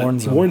tells them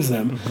warns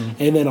them. Mm-hmm.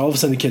 And then all of a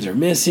sudden the kids are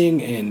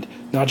missing, and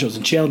Nacho's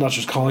in jail.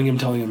 Nacho's calling him,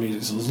 telling him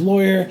he's his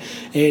lawyer.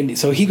 And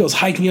so he goes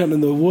hiking out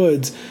in the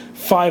woods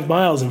 5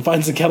 miles and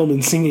finds the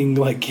Kettleman singing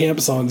camp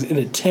songs in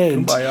a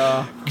tent.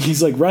 Kumbaya.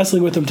 He's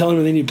wrestling with them, telling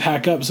him they need to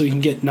pack up so he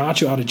can get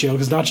Nacho out of jail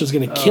because Nacho's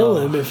going to kill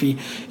him if he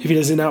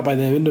doesn't out by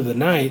the end of the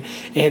night.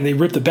 And they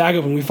rip the bag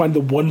up and we find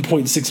the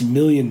 $1.6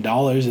 million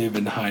they've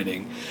been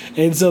hiding.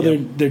 And so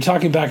they're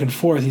talking back and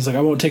forth. He's like,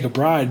 "I won't take a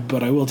bride,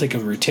 but I will take a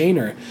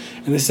retainer."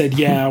 And they said,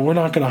 "Yeah, we're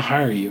not going to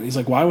hire you." And he's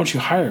like, "Why won't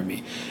you hire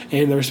me?"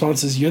 And the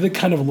response is, "You're the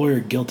kind of lawyer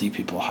guilty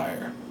people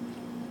hire."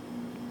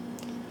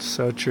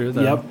 So true,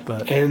 though. Yep.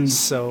 But and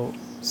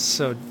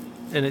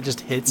and it just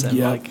hits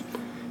him.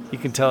 You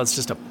can tell it's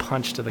just a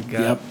punch to the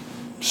gut. Yep.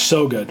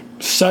 So good.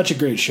 Such a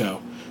great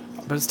show.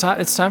 But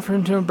it's time for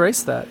him to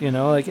embrace that,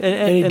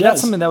 and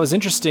that's something that was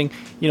interesting.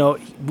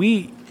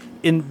 We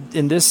in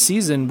this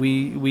season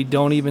we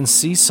don't even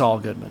see Saul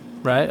Goodman,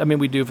 right? I mean,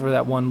 we do for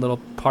that one little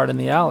part in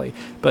the alley,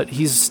 but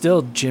he's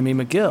still Jimmy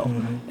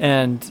McGill,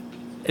 and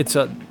it's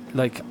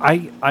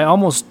I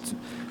almost.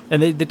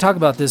 And they talk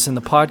about this in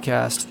the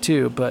podcast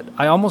too, but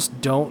I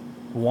almost don't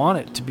want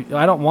it to be.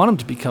 I don't want him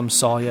to become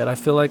Saul yet. I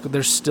feel like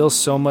there's still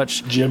so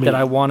much that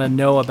I want to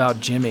know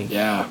about Jimmy.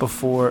 Yeah.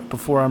 Before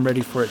I'm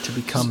ready for it to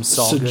become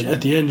Saul. So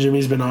at the end,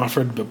 Jimmy's been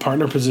offered a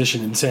partner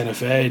position in Santa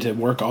Fe to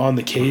work on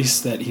the case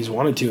that he's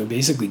wanted to, and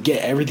basically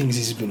get everything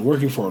he's been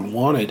working for and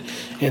wanted,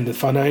 and the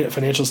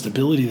financial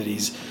stability that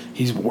he's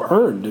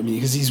earned. I mean,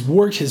 because he's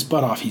worked his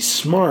butt off. He's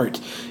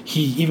smart.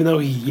 Even though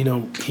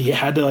he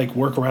had to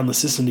work around the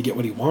system to get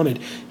what he wanted,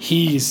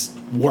 he's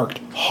worked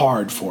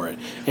hard for it.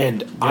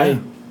 And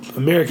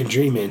American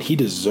Dream, man. He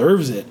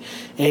deserves it.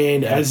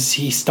 And as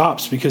he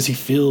stops because he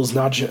feels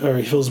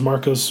he feels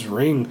Marcos'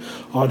 ring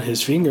on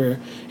his finger,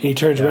 and he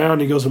turns around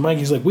and he goes to Mike.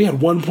 He's like, "We had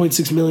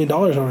 $1.6 million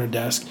on our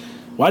desk.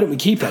 Why didn't we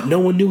keep that? No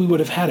one knew we would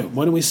have had it.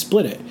 Why didn't we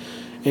split it?"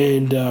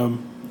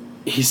 And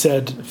he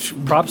said,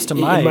 "Props to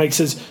Mike." And Mike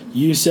says,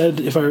 "You said,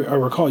 if I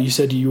recall, you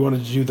said you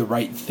wanted to do the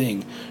right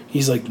thing."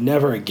 He's like,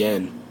 "Never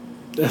again."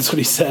 That's what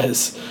he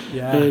says.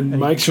 Yeah. And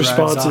Mike's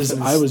response is,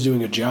 "I was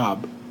doing a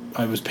job.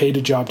 I was paid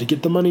a job to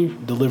get the money,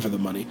 deliver the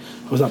money.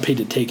 I was not paid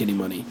to take any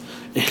money."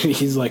 And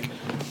he's like,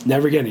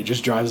 "Never again." He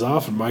just drives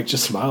off, and Mike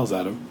just smiles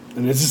at him,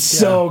 and it's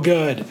so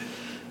good.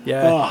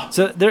 Yeah.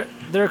 So there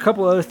are a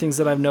couple other things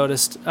that I've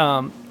noticed.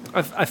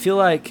 I feel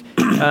like,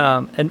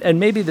 and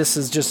maybe this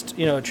is just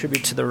a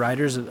tribute to the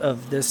writers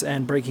of this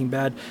and Breaking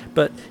Bad,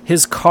 but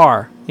his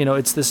car,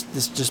 it's this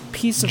just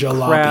piece of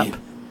crap.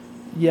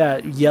 Yeah,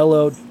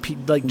 yellow,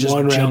 like just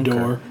one red junker.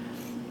 door.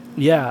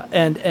 Yeah,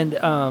 and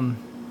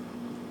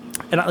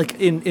I, like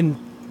in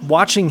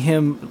watching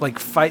him like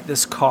fight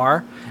this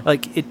car,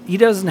 like he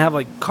doesn't have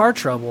like car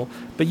trouble,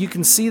 but you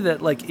can see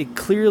that like it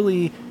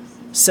clearly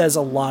says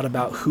a lot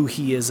about who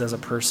he is as a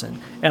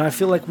person. And I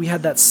feel like we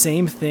had that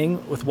same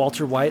thing with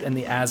Walter White and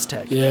the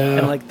Aztec. Yeah.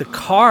 And like the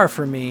car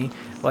for me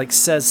like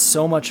says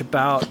so much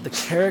about the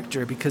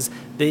character because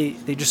they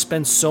just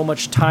spend so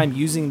much time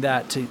using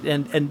that to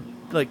and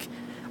like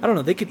I don't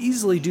know, they could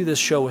easily do this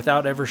show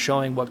without ever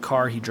showing what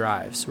car he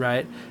drives,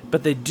 right?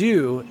 But they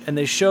do, and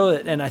they show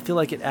it, and I feel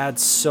like it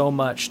adds so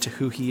much to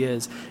who he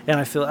is. And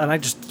I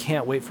just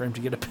can't wait for him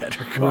to get a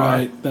better car.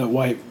 Right, that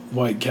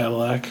white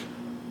Cadillac.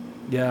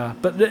 Yeah,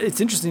 but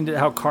it's interesting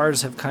how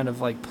cars have kind of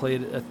like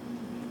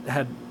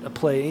had a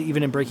play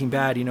even in Breaking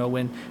Bad.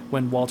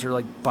 When Walter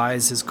like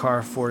buys his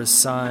car for his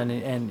son,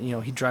 and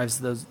he drives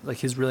those like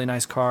his really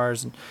nice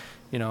cars,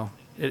 and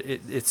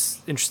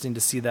it's interesting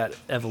to see that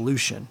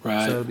evolution.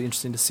 Right. So it'll be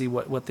interesting to see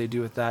what they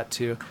do with that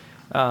too.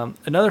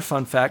 Another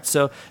fun fact: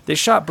 so they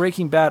shot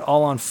Breaking Bad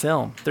all on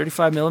film,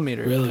 35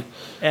 millimeter. Really?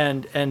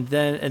 And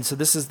so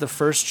this is the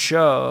first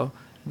show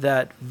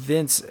that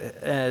Vince,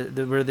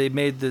 where they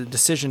made the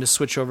decision to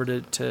switch over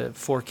to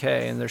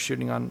 4K, and they're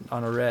shooting on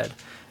a red,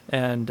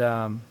 and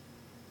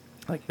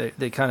like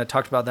they kind of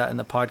talked about that in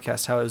the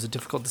podcast, how it was a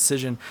difficult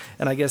decision.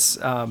 And I guess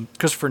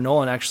Christopher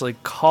Nolan actually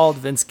called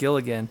Vince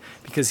Gilligan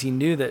because he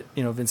knew that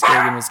Vince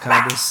Gilligan was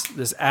kind of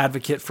this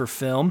advocate for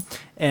film,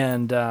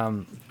 and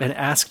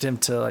asked him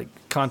to like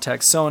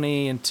contact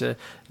Sony and to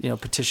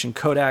petition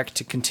Kodak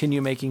to continue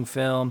making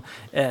film.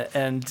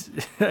 And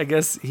I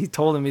guess he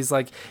told him, he's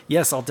like,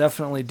 "Yes, I'll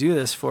definitely do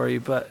this for you,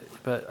 but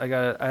I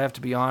have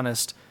to be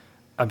honest.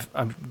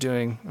 I'm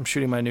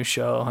shooting my new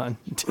show on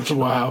digital."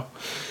 Wow.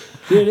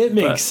 Dude, it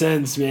makes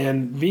sense,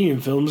 man. Being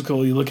in film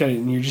school, you look at it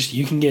and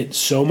you can get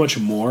so much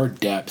more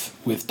depth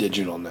with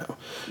digital now.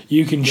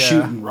 You can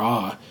shoot in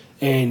RAW,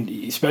 and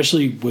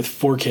especially with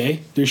 4K,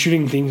 they're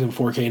shooting things in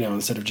 4K now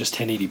instead of just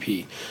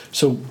 1080p.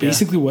 So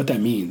basically what that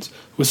means,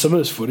 with some of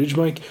this footage,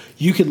 Mike,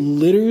 you could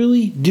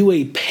literally do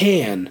a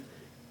pan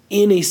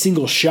in a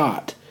single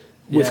shot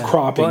with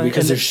cropping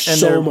because there's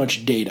so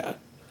much data.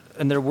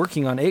 And they're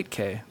working on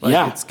 8K.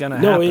 It's going to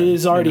happen. No, it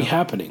is already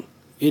happening.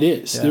 It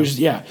is.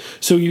 Yeah.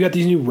 So you got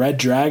these new Red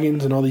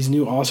Dragons and all these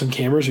new awesome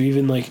cameras, or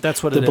even like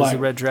that's what it is, the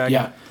Red Dragon.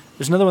 Yeah.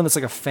 There's another one that's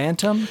like a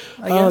Phantom,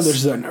 I guess.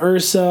 There's an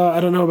Ursa. I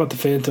don't know about the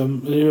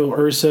Phantom.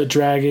 Ursa,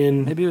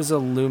 Dragon. Maybe it was a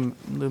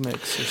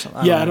Lumix or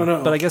something. I don't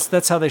know. But I guess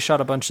that's how they shot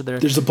a bunch of their...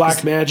 There's the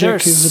Black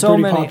Magic is a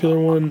pretty popular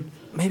one.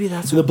 Maybe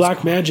that's the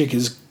Black Magic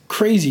is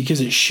crazy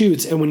because it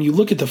shoots, and when you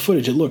look at the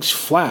footage, it looks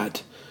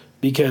flat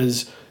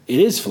because it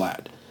is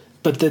flat.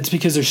 But that's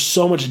because there's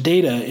so much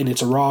data and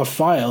it's a raw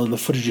file and the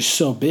footage is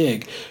so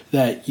big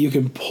that you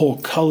can pull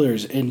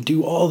colors and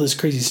do all this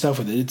crazy stuff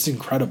with it. It's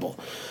incredible.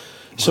 Wow.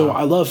 So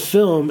I love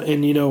film,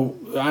 and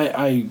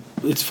I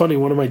it's funny,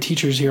 one of my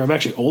teachers here, I'm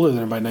actually older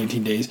than him by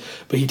 19 days,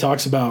 but he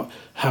talks about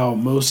how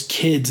most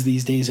kids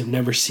these days have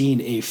never seen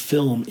a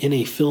film in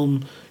a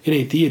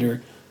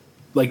theater.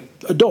 Like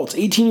adults,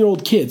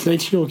 18-year-old kids,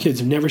 19-year-old kids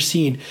have never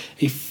seen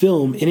a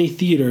film in a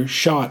theater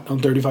shot on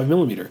 35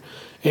 millimeter.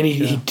 And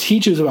he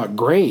teaches about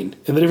grain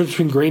and the difference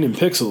between grain and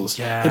pixels.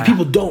 Yeah. And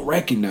people don't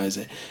recognize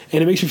it.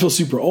 And it makes me feel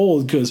super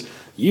old because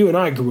you and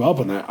I grew up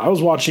on that. I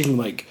was watching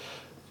like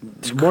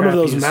one of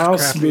those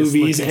mouse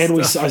movies, and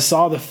I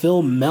saw the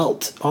film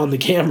melt on the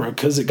camera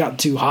because it got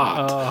too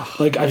hot.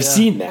 I've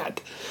seen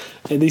that.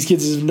 And these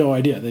kids have no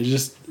idea. They're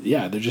just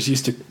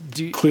used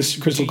to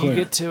crystal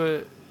clear.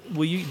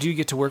 Do you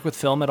get to work with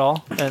film at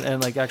all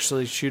and like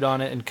actually shoot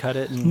on it and cut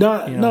it? And,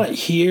 not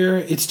here.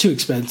 It's too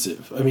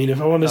expensive. I mean, if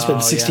I wanted to spend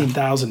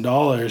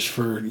 $16,000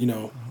 for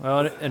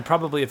well, and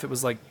probably if it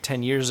was like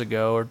 10 years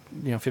ago or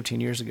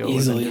 15 years ago, it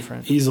would have been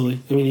different. Easily.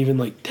 I mean, even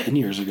like 10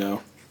 years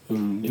ago,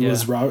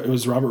 it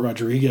was Robert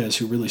Rodriguez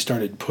who really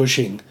started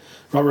pushing.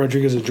 Robert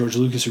Rodriguez and George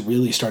Lucas who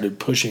really started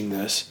pushing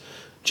this.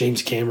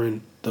 James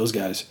Cameron, those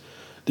guys,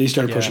 they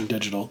started pushing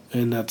digital,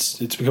 and it's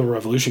become a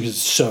revolution because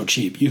it's so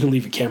cheap. You can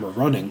leave a camera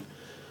running.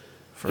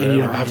 Forever. And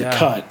you don't have to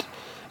cut,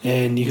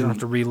 and you don't have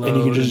to reload, and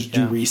you can just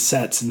do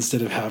resets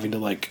instead of having to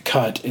like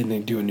cut and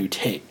then do a new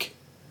take.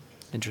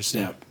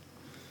 Interesting. Yeah.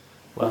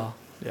 Well,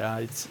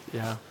 it's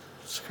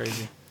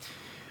crazy.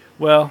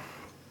 Well,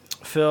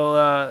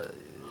 Phil,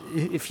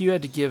 if you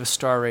had to give a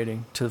star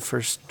rating to the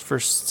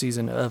first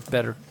season of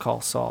Better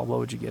Call Saul, what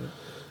would you give it?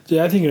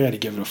 Yeah, I think I had to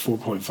give it a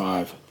 4.5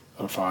 out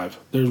of 5.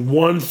 There's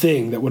one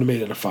thing that would have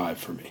made it a 5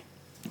 for me.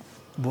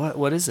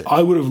 What is it?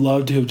 I would have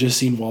loved to have just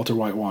seen Walter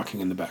White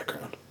walking in the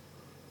background.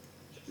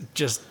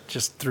 Just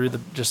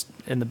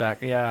in the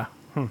back. Yeah.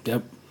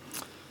 Yep.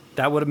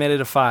 That would have made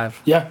it a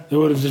 5. Yeah, it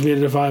would have just made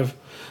it a 5.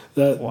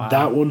 Wow.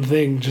 That one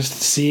thing, just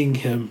seeing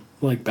him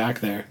like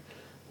back there,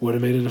 would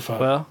have made it a 5.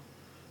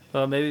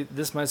 Well, maybe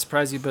this might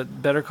surprise you,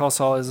 but Better Call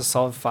Saul is a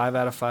solid 5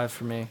 out of 5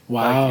 for me.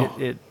 Wow.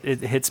 Like it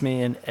hits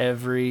me on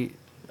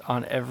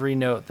every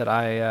note that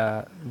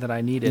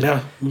I needed.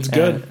 Yeah, it's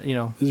good.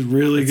 It's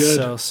really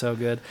good. So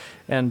good.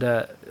 And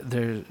I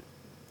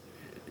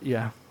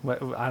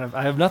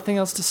have nothing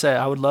else to say.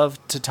 I would love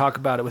to talk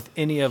about it with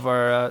any of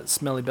our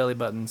smelly belly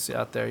buttons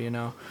out there.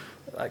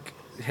 Like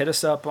hit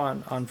us up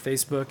on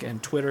Facebook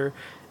and Twitter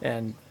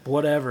and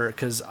whatever,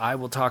 because I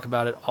will talk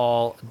about it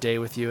all day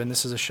with you. And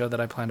this is a show that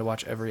I plan to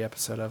watch every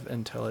episode of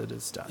until it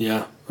is done.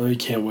 Yeah, I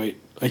can't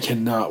wait. I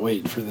cannot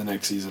wait for the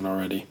next season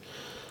already.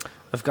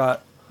 I've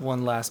got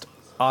one last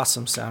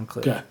awesome sound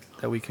clip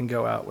that we can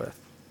go out with.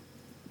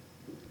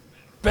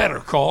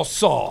 Better Call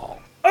Saul.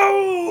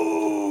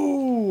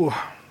 Oh,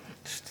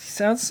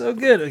 sounds so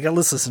good.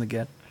 Let's listen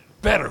again.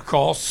 Better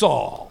Call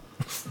Saul.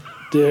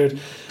 Dude,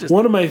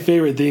 one of my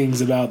favorite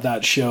things about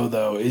that show,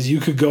 though, is you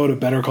could go to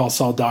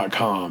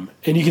bettercallsaul.com,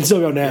 and you can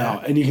still go now,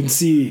 and you can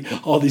see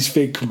all these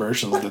fake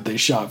commercials that they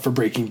shot for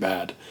Breaking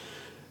Bad.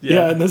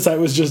 Yeah, and the site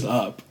was just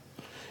up.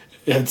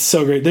 It's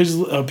so great. There's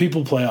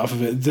people play off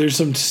of it. There's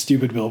some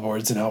stupid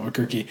billboards in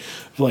Albuquerque,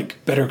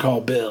 like Better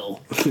Call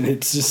Bill.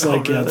 It's just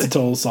like really? It's a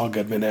total Saul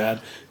Goodman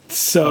ad. It's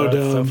so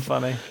dumb. So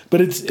funny.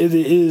 But it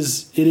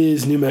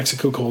is New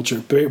Mexico culture.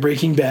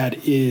 Breaking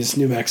Bad is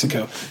New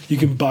Mexico. You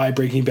can buy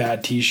Breaking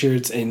Bad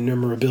T-shirts and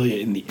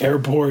memorabilia in the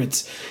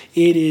airports.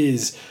 It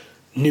is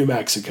New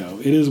Mexico.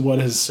 It is what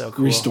has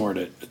restored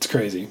it. It's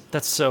crazy.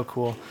 That's so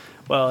cool.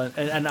 Well,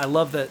 and I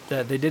love that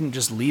they didn't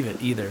just leave it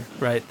either,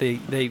 right?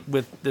 They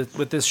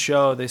with this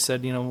show, they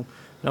said, no,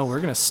 we're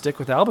going to stick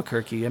with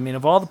Albuquerque. I mean,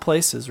 of all the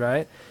places,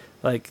 right?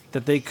 Like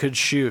that they could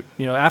shoot.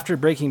 After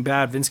Breaking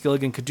Bad, Vince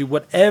Gilligan could do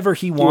whatever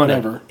he wanted.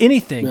 Whatever.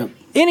 Anything. Yep.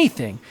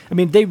 Anything. I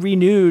mean, they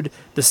renewed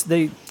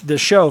the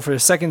show for the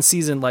second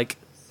season like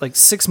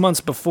 6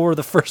 months before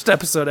the first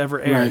episode ever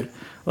aired.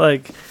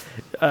 Right.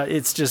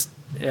 It's just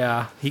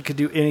he could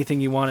do anything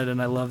he wanted,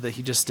 and I love that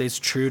he just stays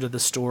true to the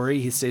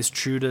story. He stays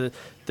true to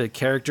the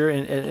character,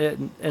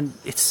 and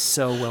it's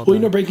so well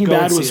done. Well, Breaking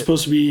Bad was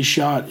supposed to be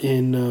shot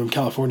in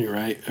California,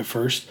 right? At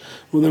first,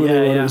 well, then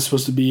it was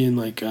supposed to be in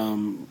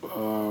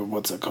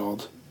what's it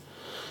called?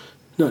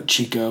 Not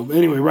Chico.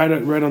 Anyway, right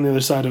on the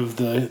other side of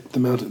the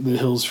mountain, the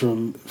hills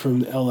from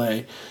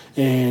L.A.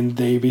 And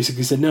they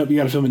basically said, nope, you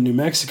got to film in New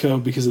Mexico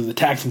because of the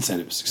tax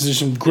incentives. Because there's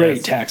some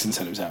great tax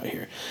incentives out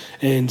here.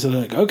 And so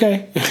they're like,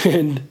 okay.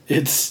 And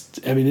it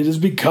has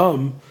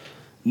become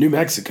New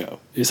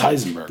Mexico. Is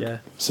Heisenberg. Yeah.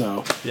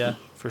 So. Yeah,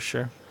 for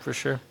sure.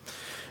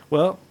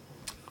 Well,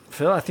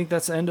 Phil, I think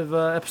that's the end of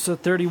episode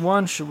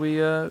 31. Should we,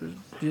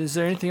 is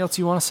there anything else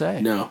you want to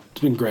say? No,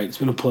 it's been great. It's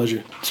been a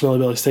pleasure. Smelly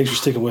Bellies, thanks for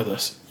sticking with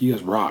us. You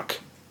guys rock.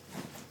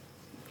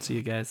 See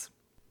you guys.